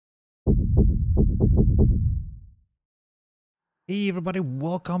Hey everybody,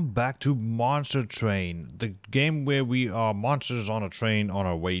 welcome back to Monster Train, the game where we are monsters on a train on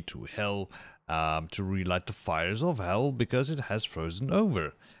our way to hell to relight the fires of hell because it has frozen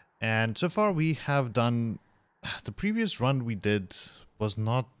over. And so far we have done, the previous run we did was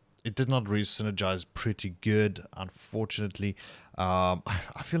not, it did not really synergize pretty good, unfortunately. I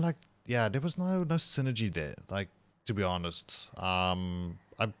feel like, yeah, there was no synergy there, like, to be honest.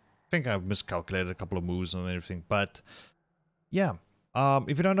 I think I miscalculated a couple of moves and everything, but yeah.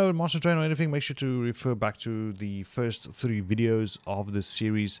 If you don't know Monster Train or anything, make sure to refer back to the first 3 videos of this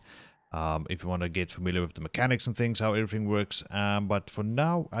series. If you want to get familiar with the mechanics and things, how everything works. But for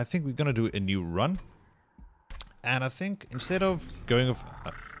now, I think we're going to do a new run. And I think instead of going with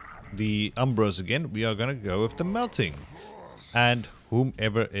the Umbras again, we are going to go with the Melting. And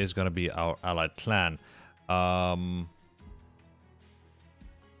whomever is going to be our allied clan.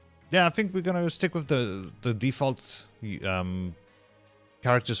 Yeah, I think we're going to stick with the default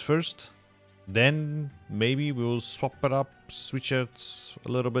characters first. Then maybe we'll swap it up, switch it a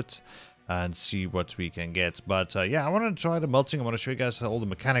little bit, and see what we can get. But yeah, I want to try the melting. I want to show you guys how all the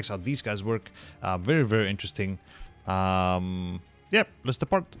mechanics, how these guys work. Very, very interesting. Yeah, let's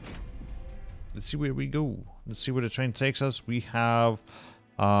depart. Let's see where we go. Let's see where the train takes us. We have...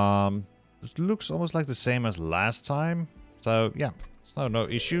 it looks almost like the same as last time. So yeah, it's no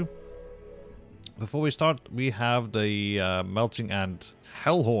issue. Before we start, we have the melting and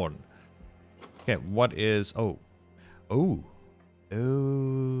hellhorn. Okay, what is... Oh,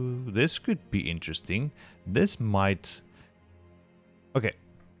 this could be interesting. This might... Okay,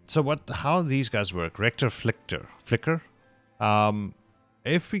 so how these guys work? Rector Flicker.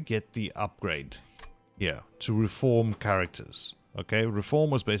 If we get the upgrade here to reform characters. Okay, reform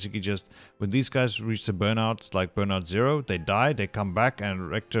was basically just when these guys reach the burnout, like burnout 0, they die, they come back,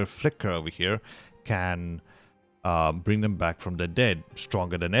 and Rector Flicker over here can bring them back from the dead,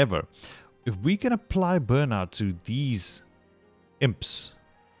 stronger than ever. If we can apply burnout to these imps,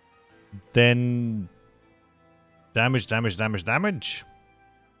 then damage,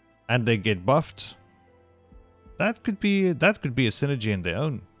 and they get buffed. That could be a synergy in their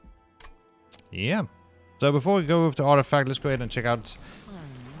own. Yeah. So before we go with the artifact, let's go ahead and check out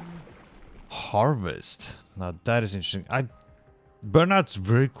Harvest. Now that is interesting. Burnout's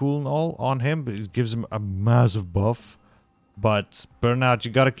very cool and all on him, but it gives him a massive buff. But Burnout,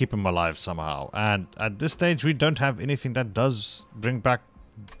 you gotta keep him alive somehow. And at this stage, we don't have anything that does bring back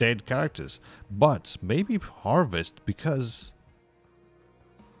dead characters. But maybe Harvest, because...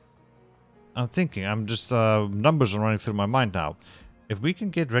 I'm just, numbers are running through my mind now. If we can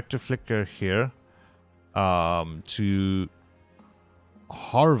get Rector Flicker here, to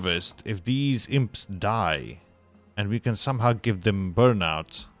harvest if these imps die, and we can somehow give them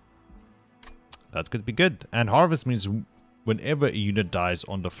burnout, that could be good. And harvest means whenever a unit dies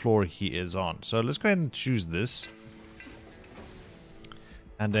on the floor he is on. So let's go ahead and choose this.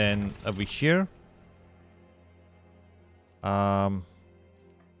 And then over here, well,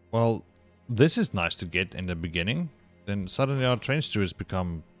 this is nice to get in the beginning. Then suddenly our train stewards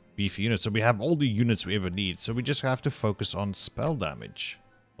become beefy units, so we have all the units we ever need, so we just have to focus on spell damage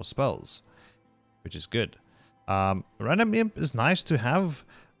or spells, which is good. Random imp is nice to have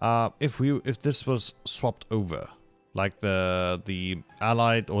if this was swapped over, like the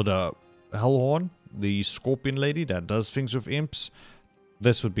allied or the hellhorn, the scorpion lady that does things with imps.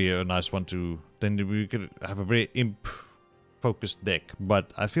 This would be a nice one to, then we could have a very imp focused deck.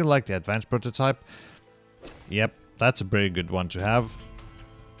 But I feel like the advanced prototype, yep, that's a very good one to have.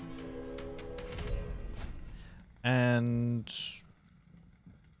 And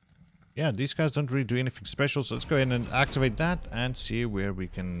yeah, these guys don't really do anything special, so let's go ahead and activate that and see where we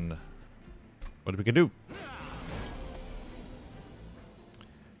can, what we can do.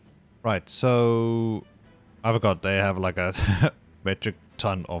 Right, so I forgot they have like a metric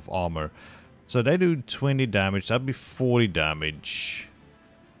ton of armor. So they do 20 damage, that'd be 40 damage,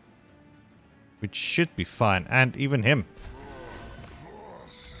 which should be fine. And even him,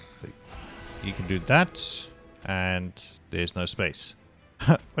 you can do that. And there's no space.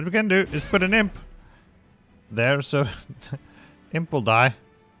 What we can do is put an imp there, so imp will die.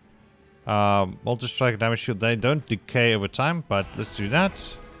 Multi-strike damage shield, they don't decay over time, but let's do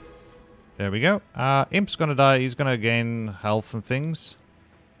that. There we go. Imp's gonna die, he's gonna gain health and things.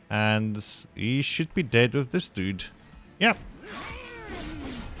 And he should be dead with this dude. Yeah.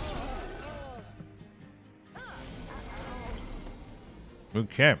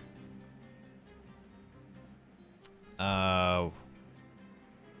 Okay.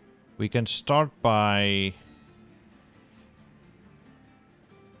 We can start by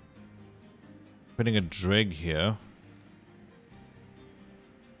Putting a dreg here.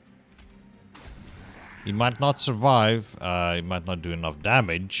 He might not survive. He might not do enough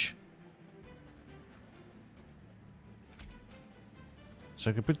damage. So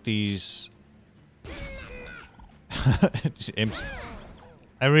I could put these... these imps.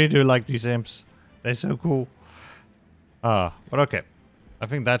 I really do like these imps. They're so cool. But okay. I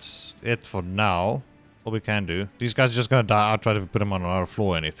think that's it for now. All we can do. These guys are just gonna die. I'll try to put them on another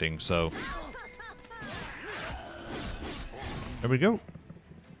floor or anything, so... There we go.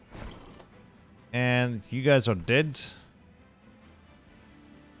 And you guys are dead.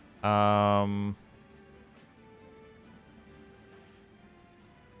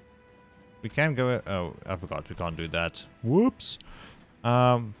 We can go... Oh, I forgot. We can't do that. Whoops.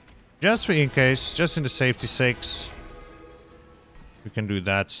 Just for in case, just in the safety sakes, we can do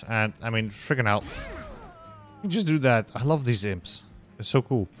that. And, I mean, freaking hell. You just do that. I love these imps. They're so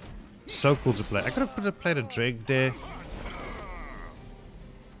cool. So cool to play. I could have played a Drake there.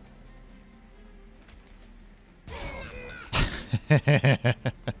 I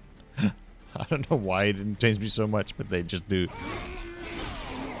don't know why it didn't change me so much, but they just do.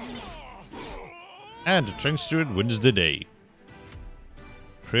 And the Train Steward wins the day.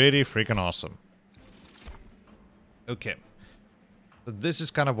 Pretty freaking awesome. Okay. So this is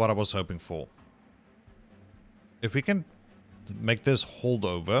kind of what I was hoping for. If we can make this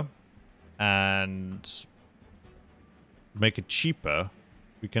holdover and make it cheaper,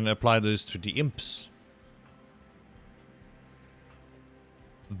 we can apply this to the imps.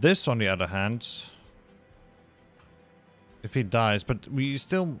 This, on the other hand, if he dies, but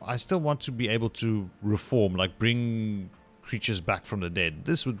I still want to be able to reform, like bring creatures back from the dead.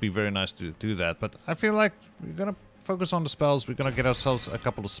 This would be very nice to do that, but I feel like we're gonna focus on the spells. We're gonna get ourselves a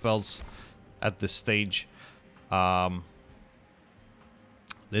couple of spells at this stage.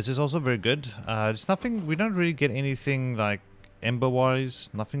 This is also very good. It's nothing, we don't really get anything like ember-wise.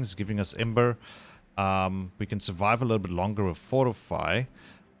 Nothing's giving us ember. We can survive a little bit longer with Fortify.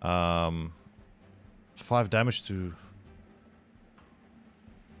 5 damage to...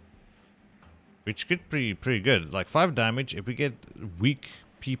 Which get pretty good. Like 5 damage, if we get weak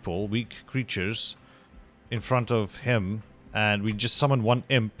people, weak creatures in front of him, and we just summon one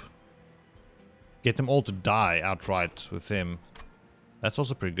imp, get them all to die outright with him. That's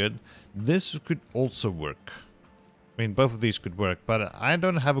also pretty good. This could also work. I mean, both of these could work, but I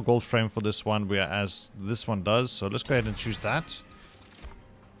don't have a gold frame for this one, whereas this one does, so let's go ahead and choose that.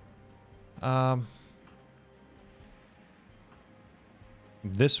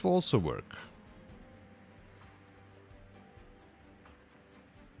 This will also work.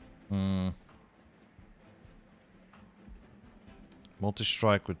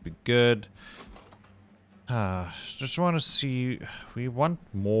 Multi-strike would be good. Just want to see... We want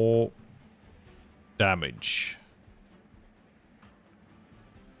more damage.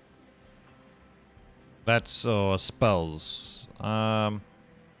 That's spells.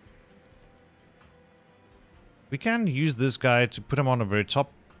 We can use this guy to put him on the very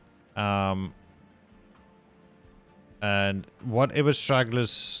top. And whatever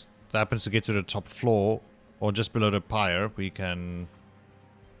stragglers that happens to get to the top floor, or just below the pyre,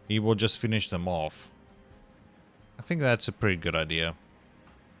 he will just finish them off. I think that's a pretty good idea.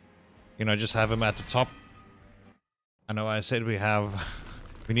 You know, just have him at the top. I know I said we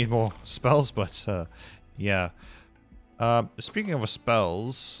need more spells, but yeah. Speaking of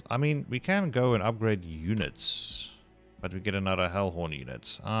spells, I mean, we can go and upgrade units, but we get another Hellhorn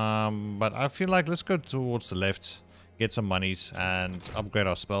unit. But I feel like let's go towards the left, get some monies, and upgrade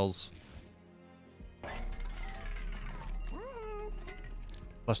our spells.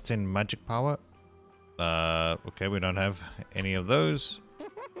 Plus 10 magic power. Okay, we don't have any of those.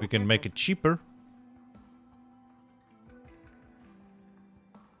 We can make it cheaper.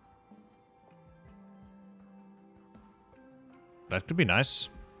 That could be nice.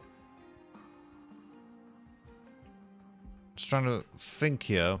 Just trying to think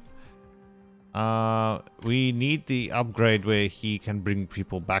here. We need the upgrade where he can bring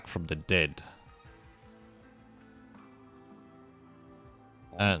people back from the dead.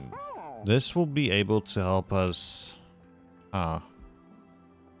 And this will be able to help us...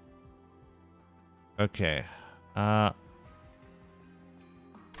 Okay.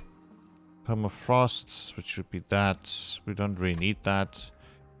 Permafrost, which would be that. We don't really need that.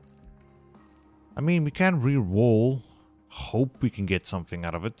 I mean, we can re-roll. Hope we can get something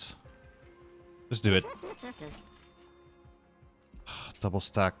out of it. Let's do it. Double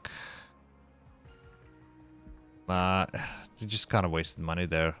stack. We just kind of wasted money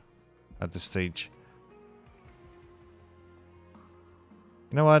there at this stage.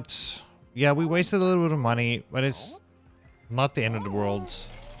 You know what? Yeah, we wasted a little bit of money, but it's not the end of the world.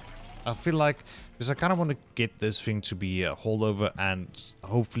 I feel like, because I kind of want to get this thing to be a holdover and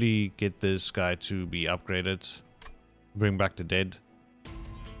hopefully get this guy to be upgraded. Bring back the dead.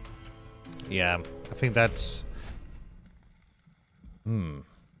 Yeah, I think that's...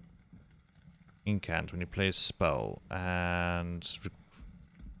 Incant when you play a spell. And...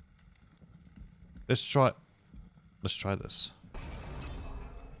 Let's try this.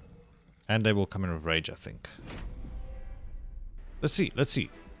 And they will come in with rage, I think. Let's see.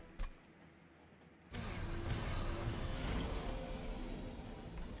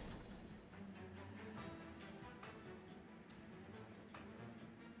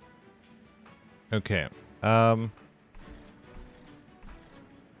 Okay.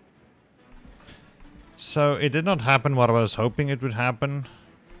 So it did not happen what I was hoping it would happen.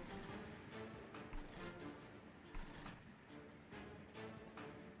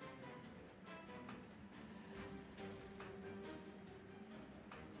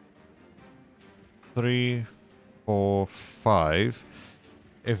 Three, 4, 5.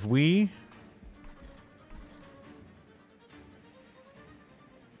 If we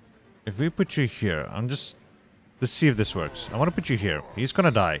put you here, let's see if this works. I want to put you here. He's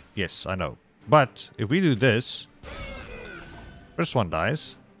gonna die. Yes, I know. But if we do this, first one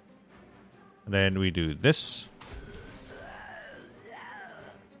dies. And then we do this.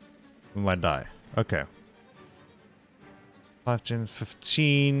 We might die. Okay. 15,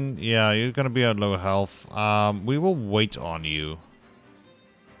 15. Yeah, you're gonna be at low health. We will wait on you.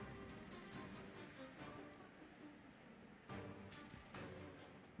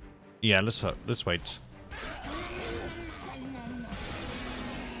 Yeah, let's wait.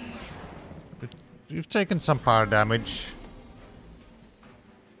 You've taken some fire damage.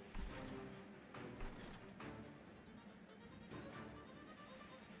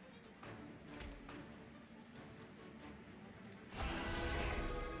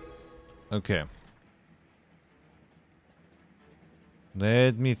 Okay.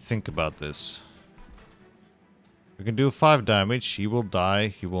 Let me think about this. We can do 5 damage. He will die.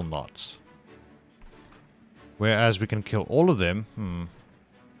 He will not. Whereas we can kill all of them.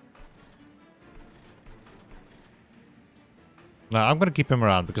 Now, I'm going to keep him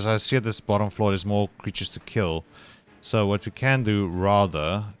around because I see at this bottom floor there's more creatures to kill. So what we can do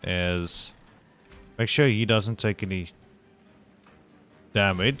rather is make sure he doesn't take any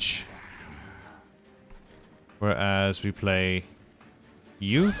damage. Whereas we play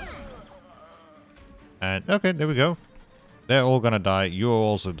you. And okay, there we go. They're all gonna die. You'll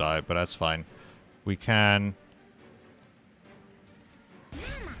also die, but that's fine. We can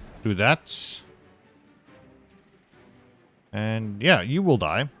do that. And yeah, you will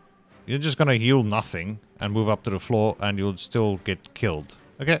die. You're just gonna heal nothing and move up to the floor and you'll still get killed.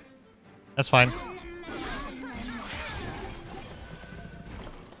 Okay, that's fine.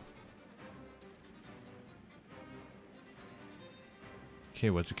 Okay,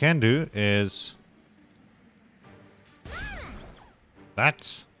 what we can do is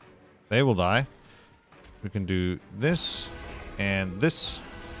that. They will die. We can do this and this.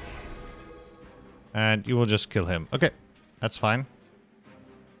 And you will just kill him. Okay, that's fine.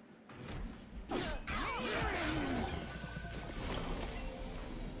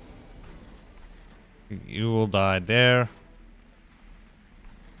 You will die there.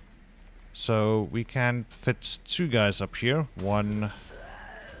 So we can fit 2 guys up here. 1,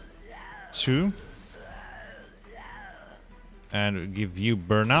 2. And give you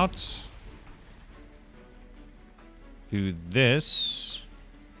burnout. Do this.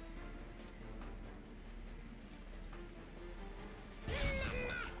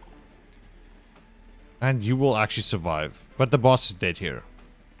 And you will actually survive. But the boss is dead here.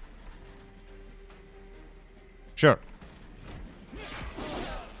 Sure.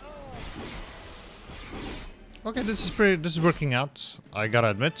 Okay, this is working out. I gotta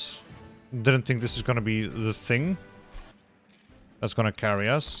admit. Didn't think this is gonna be the thing that's gonna carry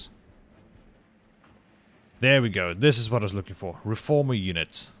us. There we go. This is what I was looking for. Reformer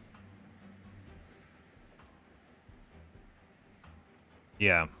unit.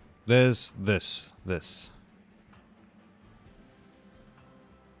 Yeah. There's this.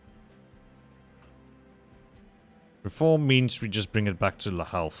 Reform means we just bring it back to the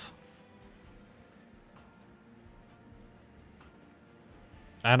health.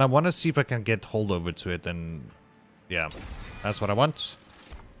 And I want to see if I can get holdover to it, and yeah, that's what I want.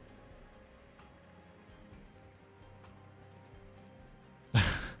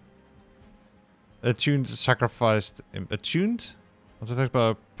 Attuned, sacrificed, attuned? What's attacked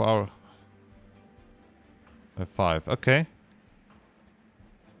by power? By 5, okay.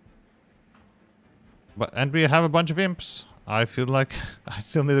 And we have a bunch of imps. I feel like I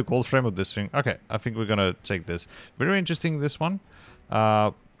still need a gold frame of this thing. Okay, I think we're gonna take this. Very interesting, this one.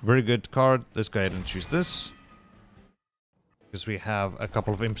 Very good card. Let's go ahead and choose this. Because we have a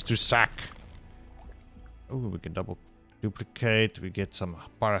couple of imps to sack. Oh, we can double duplicate. We get some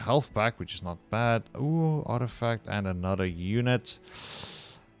para health back, which is not bad. Ooh, artifact and another unit.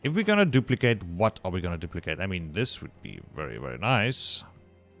 If we're gonna duplicate, what are we gonna duplicate? I mean, this would be very, very nice.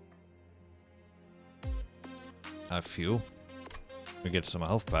 I feel. We get some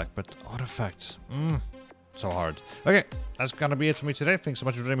health back, but artifacts. So hard. Okay, that's gonna be it for me today. Thanks so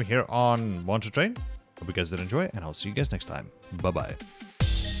much for joining me here on Monster Train. Hope you guys did enjoy, and I'll see you guys next time. Bye-bye.